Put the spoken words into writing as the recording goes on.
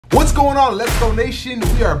What's going on, Let's Go Nation?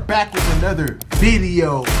 We are back with another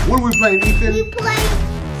video. What are we playing, Ethan? We play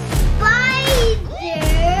Spider.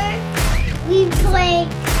 We play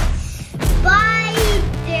Spider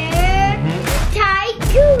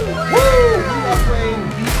Tycoon. Woo! We are playing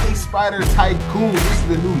Be a Spider Tycoon. This is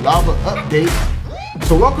the new lava update.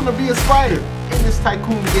 So welcome to Be a Spider. In this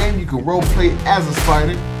Tycoon game, you can role play as a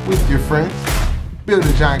spider with your friends, build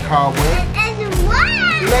a giant cobweb, And what?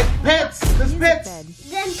 collect pets. There's pets.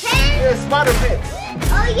 The pets? Yeah, spider pets.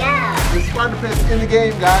 Oh yeah. There's spider pets in the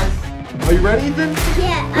game, guys. Are you ready, Ethan?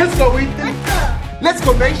 Yeah. Let's go, Ethan. Let's Let's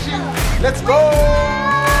go, go. Nation. Let's go. I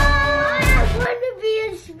want to be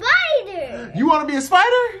a spider. You want to be a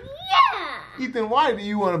spider? Yeah. Ethan, why do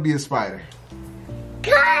you want to be a spider?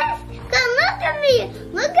 Cause look at me.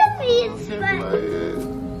 Look at me, it's spider.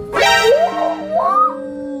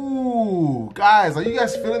 Ooh, guys, are you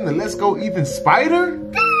guys feeling the Let's Go Ethan Spider?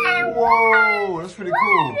 Whoa, that's pretty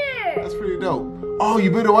cool. That's pretty dope. Oh, you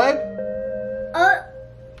built a web?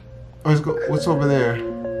 Let's go. What's over there?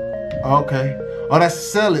 Okay. Oh, that's to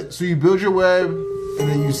sell it. So you build your web and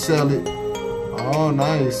then you sell it. Oh,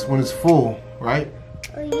 nice. When it's full, right?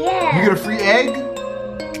 Yeah. You get a free egg?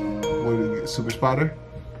 What do you get? Super spider?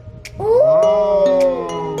 Ooh.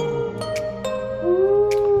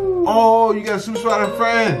 Oh, you got a super spider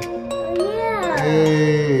friend. Yeah.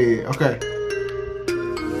 Hey. Okay.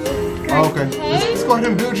 Okay. Let's go ahead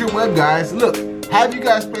and build your web, guys. Look, have you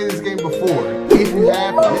guys played this game before? If you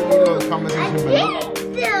have, let me know in the comment section below.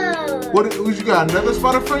 What you got? Another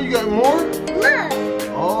spider friend? You got more? Look.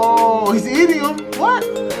 Oh, he's eating them. What?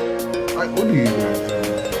 Like, what do you guys do?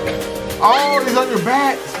 Oh, he's on your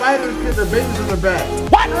back. Spiders get their babies on their back.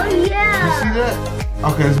 What? Oh yeah. You see that?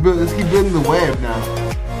 Okay, let's keep building the web now.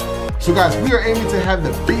 So guys, we are aiming to have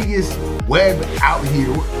the biggest web out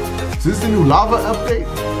here. So this is the new lava update.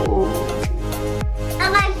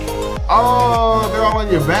 Oh, they're all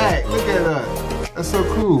on your back. Look at that. That's so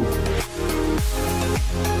cool.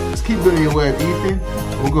 Let's keep building your web, Ethan.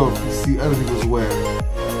 We'll go see other people's web.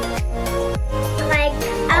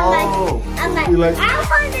 I'm like, I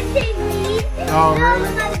want to take these. Oh, really?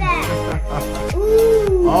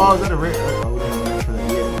 Ooh. Oh, is that a red? Oh, we don't have enough for that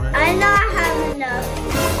yet, right? I know I have enough.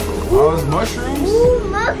 Oh, it's mushrooms? Ooh,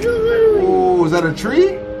 mushrooms. Oh, is that a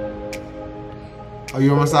tree? Oh,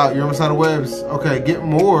 you're almost out. You're almost out of webs. Okay, get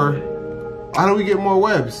more. How do we get more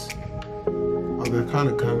webs? Oh, they're kind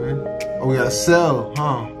of coming. Oh, we gotta sell,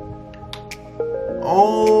 huh?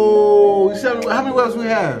 Oh, you see how many webs we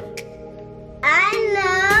have? I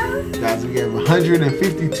know. Guys, we have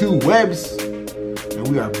 152 webs, and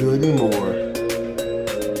we are building more.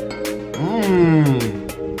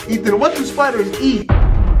 Ethan, what do spiders eat?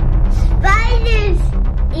 Spiders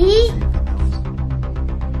eat.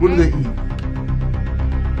 What do they eat?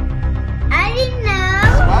 I didn't know.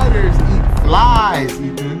 Spiders eat flies,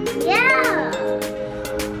 Ethan. Yeah.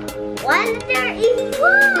 Why did they eat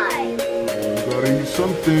flies? You gotta eat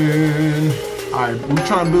something. Alright, we're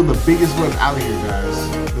trying to build the biggest web out here, guys.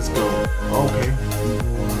 Let's go. Okay.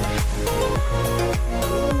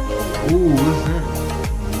 Ooh, what's that?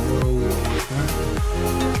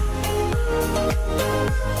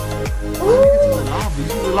 Ooh. Get to the lava. You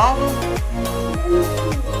see the lava?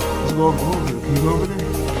 Let's go over there. Can you go over there?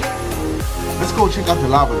 Let's go check out the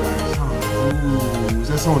lava, guys. Ooh, is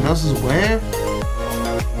that someone else's web?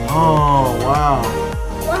 Oh, wow.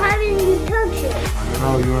 What happened when you touch it? I don't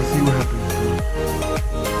know. You want to see what happens?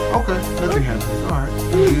 Okay, nothing happens. All right,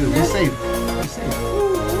 good. We're safe. We're safe.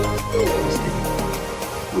 We're safe.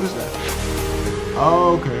 What is that?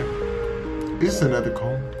 Oh, okay. This is another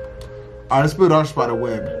cone. All right, let's build our spider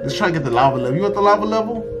web. Let's try to get the lava level. You want the lava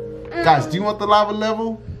level? Guys, do you want the lava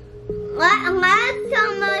level? Last time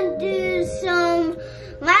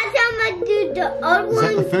I do the old one. Is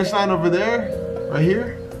that the finish line over there? Right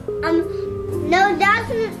here? No, that's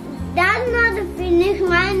not the finish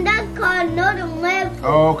line. That's called another web.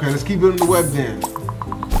 Oh, okay. Let's keep building the web then.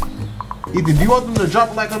 Ethan, do you want them to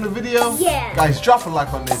drop a like on the video? Yeah. Guys, drop a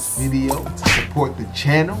like on this video to support the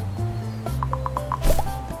channel.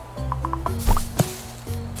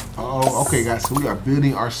 Oh, okay, guys. So we are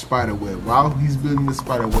building our spider web. While he's building the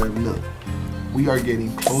spider web, look, we are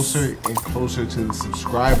getting closer and closer to the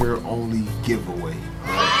subscriber-only giveaway.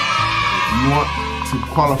 If you want to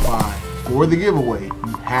qualify for the giveaway,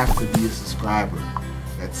 you have to be a subscriber.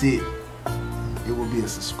 That's it. It will be a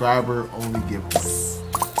subscriber-only giveaway.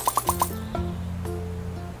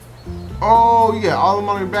 Oh, yeah, all the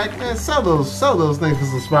money back there. Sell those things for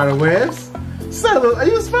some spider webs. Sell those. Are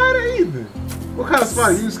you a spider, Ethan? What kind of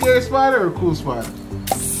spider? You a scary spider or a cool spider?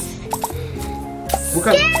 What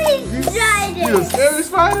kind Scary spider. You a scary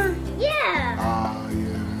spider? Yeah. Oh,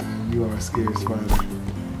 yeah. You are a scared spider.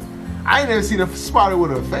 I ain't never seen a spider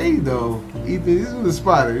with a fade though. Ethan, this is a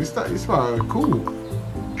spider. It's spider cool.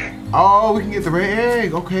 Oh, we can get the rare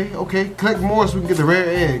egg. Okay, okay. Collect more so we can get the rare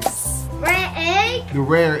egg. Rare egg? The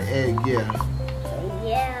rare egg, yeah.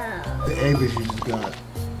 Yeah. The egg that you just got.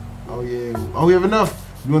 Oh yeah. Oh, we have enough.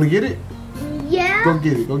 You wanna get it? Yeah. Go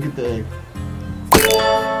get it. Go get the egg.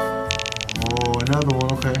 Oh, another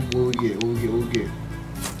one. Okay. What we get? What we get?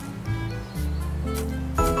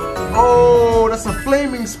 Oh, that's a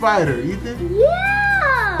flaming spider, Ethan.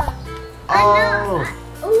 Yeah. Oh.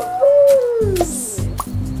 Ooh.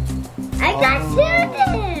 I got two of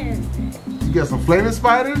them. You got some flaming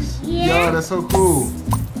spiders? Yeah. Yo, that's so cool.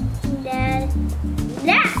 That.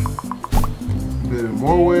 Building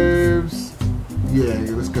more webs. Yeah,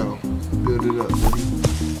 let's go. Build it up, buddy.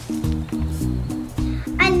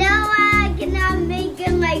 I know I cannot make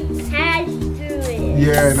it like pass through it.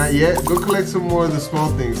 Yeah, not yet. Go collect some more of the small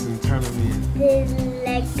things and turn them in. The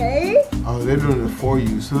Legos. Oh, they're doing it for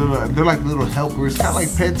you. So they're like little helpers, kind of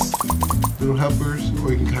like pets, little helpers,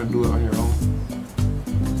 or you can kind of do it on your own.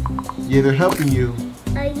 Yeah, they're helping you.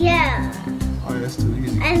 Yeah. Oh, that's too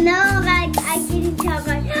easy. I know, like, I can tell,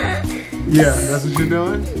 like, Yeah, that's what you're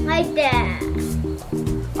doing? like that.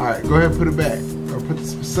 All right, go ahead and put it back. Or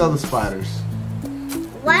sell the spiders.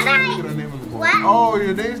 What Look I, at our name on the board. what? Oh,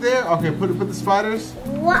 your name's there? Okay, put the spiders.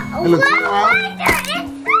 What? Hey, look, turn around. What? They're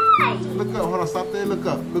inside. Look up, hold on, stop there, look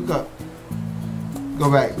up. Go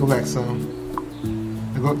back some.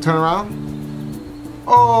 Go, turn around.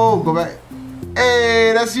 Oh, go back.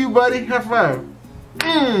 Hey, that's you, buddy. High five.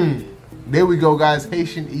 There we go, guys.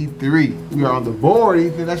 Haitian E3. We are on the board,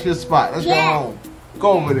 Ethan. That's your spot. Let's go home.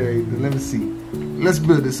 Go over there, Ethan. Let me see. Let's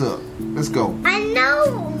build this up. Let's go. I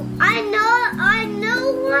know what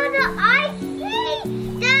I see.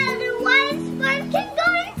 That the white spider can go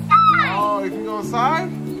inside. Oh, you can go inside?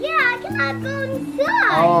 Yeah, I cannot go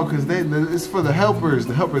inside. Oh, because it's for the helpers.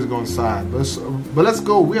 The helpers go inside. But let's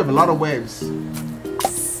go. We have a lot of webs.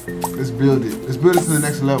 Let's build it. Let's build it to the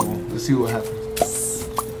next level. Let's see what happens.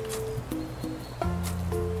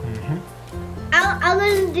 I'm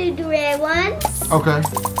gonna do the red one. Okay.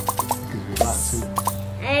 Gives me a lot too.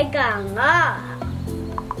 I got a lot.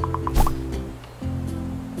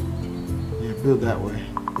 Yeah, build that way.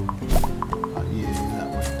 Yeah, that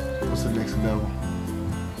way. What's the next level?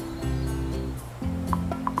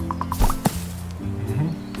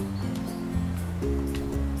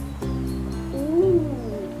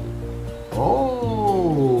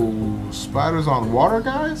 Oh, spiders on water,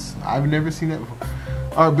 guys? I've never seen that before.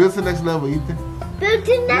 All right, build to the next level, Ethan. Build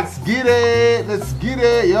to next. Let's get it. Let's get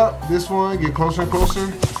it. Yup, this one. Get closer and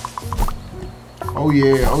closer. Oh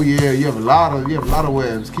yeah. Oh yeah. You have a lot of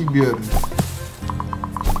webs. Keep building.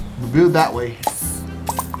 Build that way.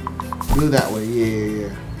 Build that way.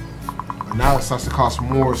 Yeah. And now it starts to cost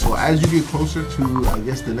more. So as you get closer to, I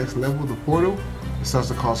guess, the next level, the portal, it starts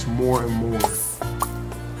to cost more and more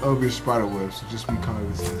of your spider webs. So just be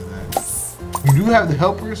cognizant of that. You do have the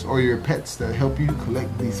helpers or your pets that help you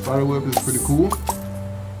collect these spider webs. It's pretty cool.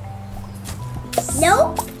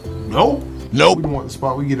 Nope. Nope. Nope. We don't want the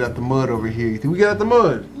spot. We get out the mud over here. You think we get out the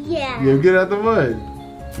mud? Yeah. Yeah, we get out the mud.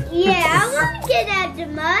 Yeah, I want to get out the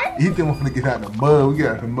mud. Ethan want to get out the mud. We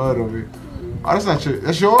get out the mud over here. Oh, that's not yours.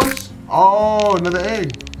 That's yours? Oh, another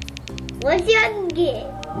egg. What's your get?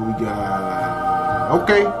 What we got?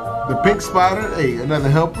 Okay. The pink spider. Hey, another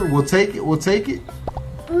helper. We'll take it. We'll take it.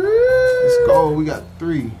 Let's go. We got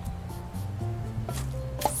 3.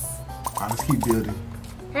 Alright, let's keep building.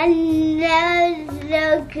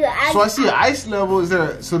 Hello, So I see an ice level. Is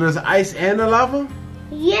there? So there's ice and the lava?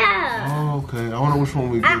 Yeah. Oh, okay. I wonder which one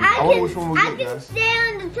we get. I wonder which one we I get, can guys. stay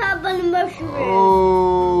on the top of the mushroom.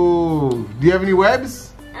 Oh. Do you have any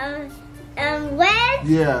webs? Webs?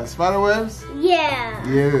 Yeah. Spider webs? Yeah.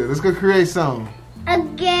 Yeah. Let's go create some.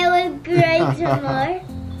 Okay, we'll create some more.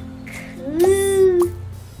 Ooh.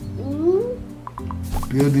 Ooh.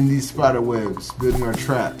 Building these spider webs. Building our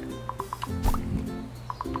trap.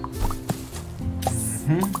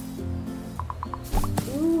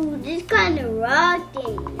 Ooh, this kind of raw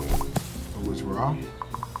thing. Oh, it's raw? Alright,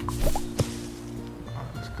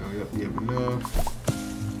 let's go. Yep, you have enough.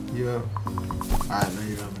 Yep. Alright, now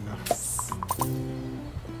you don't have enough.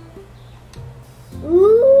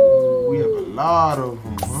 Ooh. We have a lot of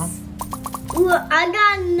them, huh? Ooh, I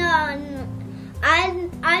got none.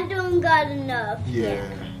 I don't got enough. Yeah.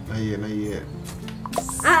 Not yet.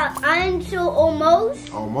 I'm so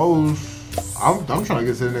almost. Almost. I'm trying to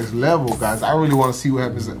get to the next level, guys. I really want to see what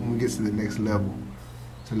happens when we get to the next level.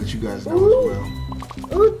 To let you guys know as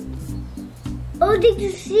well. Ooh. Oh, did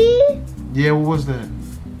you see? Yeah, what was that?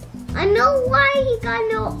 I know why he got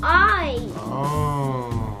no eyes.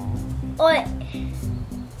 Oh. Or,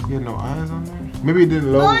 You had no eyes on there? Maybe it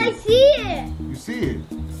didn't load. oh, I see it. You see it?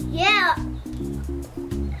 Yeah.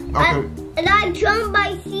 Okay. And I jump,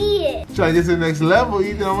 I see it. Try to get to the next level,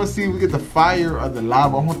 Ethan. I want to see if we get the fire or the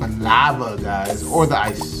lava. I want the lava, guys. Or the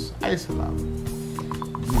ice. Ice or lava.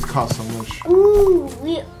 These cost so much. Ooh,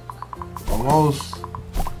 we. Almost.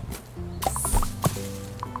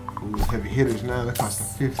 Ooh, heavy hitters now. They're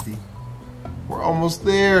costing 50. We're almost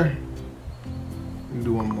there. We'll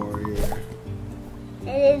do one more, yeah.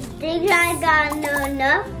 And think I got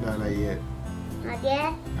enough? No, not yet. Not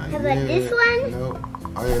yet? Not How about yet. this one? No.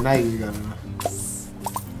 Oh, yeah, now you got enough.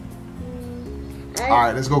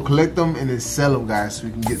 Alright, let's go collect them and then sell them, guys, so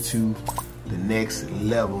we can get to the next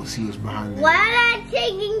level. See what's behind there. Why am I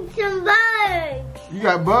taking some bugs? You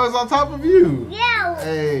got bugs on top of you. Yeah.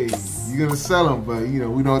 Hey, you're gonna sell them, but you know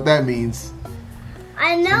we know what that means.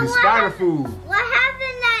 I know Spider food. What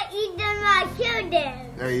happened that Ethan I killed them?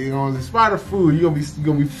 Hey, you're gonna be spider food. You're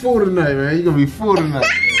gonna be full tonight, man. You're gonna be full tonight,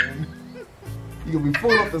 man. You're gonna be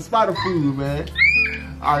full of the spider food, man.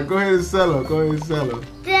 All right, go ahead and sell them. Go ahead and sell them.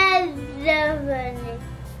 That's so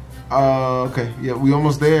funny. Okay, yeah, we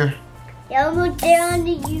almost there. You almost there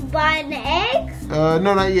until you buy the eggs? No,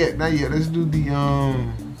 not yet, not yet. Let's do the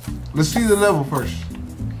let's see the level first.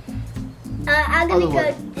 I'm gonna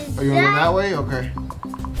go this Are you gonna go that way? Okay.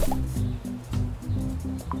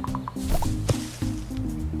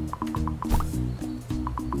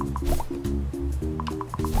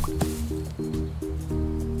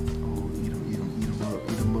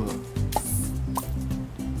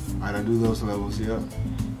 I do those levels, yeah.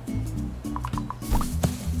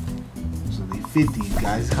 So they 50,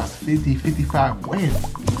 guys. It costs 50, 55 when?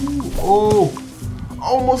 Ooh, oh,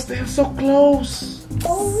 almost there, so close.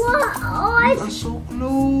 Oh, what? Oh, We are so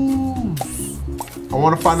close. I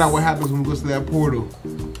want to find out what happens when we go to that portal.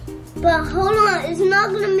 But hold on, it's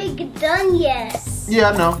not gonna make it done yet. Yeah,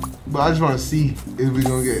 I know. But I just want to see if we're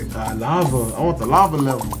going to get lava. I want the lava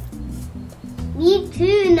level. Me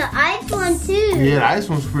too, and the ice one too. Yeah, the ice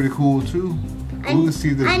one's pretty cool too. We can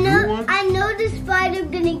see the blue one. I know the spider's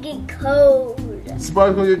gonna get cold. The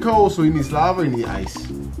spider's gonna get cold, so he needs lava and he needs ice.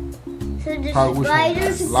 So the Probably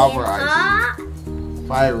spiders get lava or ice? hot.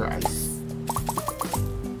 Fire or ice.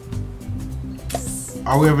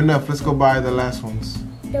 Alright, we have enough. Let's go buy the last ones.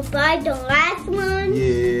 To buy the last one?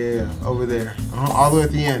 Yeah, over there. All the way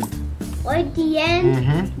at the end. Or at the end?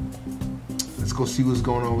 Mm-hmm. Let's go see what's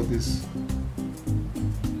going on with this.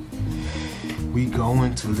 We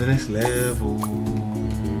going to the next level.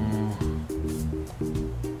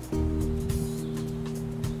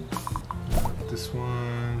 This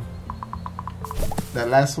one. That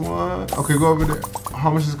last one. Okay, go over there. How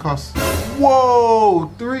much does it cost? Whoa,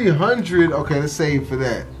 300. Okay, let's save for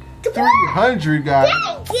that. 300, guys.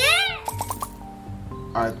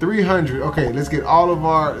 All right, 300. Okay, let's get all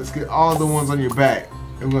the ones on your back.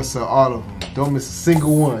 And we're gonna sell all of them. Don't miss a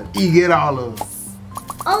single one. You get all of them.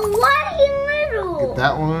 Oh, what in little? Get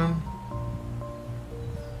that one.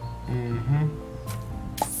 Mm-hmm.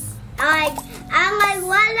 I'm like,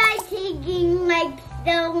 what am I taking, like,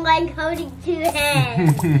 still, like, holding two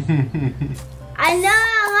hands? I know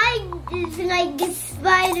I like this, like, a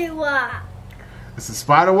spider walk. It's a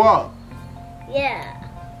spider walk. Yeah.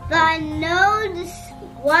 But I know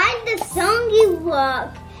why the zombie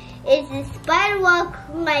walk is a spider walk,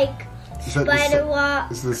 like, spider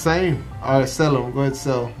walk. It's the same. All right, sell them. Go ahead and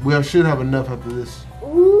sell. We should have enough after this.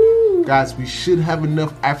 Ooh. Guys, we should have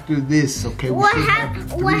enough after this, okay? What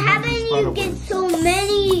happens when you get so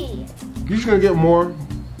many? You're just going to get more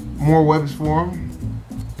weapons for them.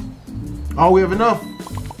 Oh, we have enough.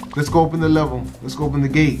 Let's go open the level. Let's go open the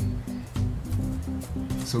gate.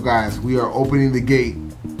 So, guys, we are opening the gate.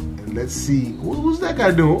 And let's see. What's that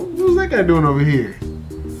guy doing? What's that guy doing over here?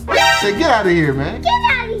 Say, get out of here, man. Get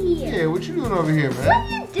out of here. Yeah, what you doing over here, man? What are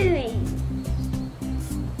you doing?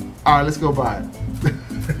 All right, let's go by it.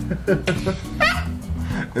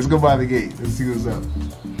 Let's go by the gate. Let's see what's up.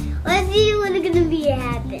 Let's see what's gonna be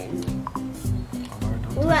happen. All right,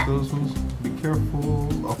 don't touch those ones. Be careful.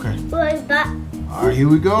 Okay. What's that? All right, here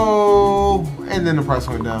we go. And then the price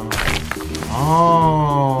went down.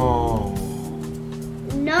 Oh.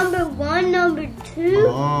 Number 1, number 2.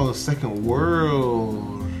 Oh, second world.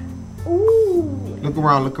 Ooh. Look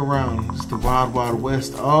around, look around. It's the Wild Wild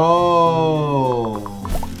West. Oh.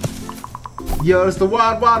 Yo, it's the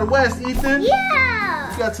Wild Wild West, Ethan.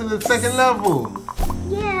 Yeah. You got to the second level.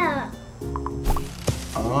 Yeah.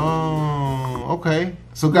 Oh, okay.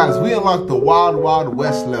 So guys, we unlocked the Wild Wild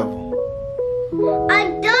West level.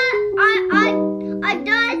 I thought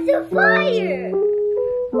it's a fire.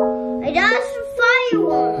 That's the fire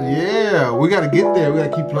one. Yeah, we gotta get there. We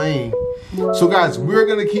gotta keep playing. So guys, we're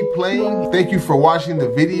gonna keep playing. Thank you for watching the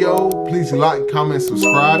video. Please like, comment,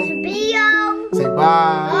 subscribe. Video. Say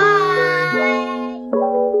bye.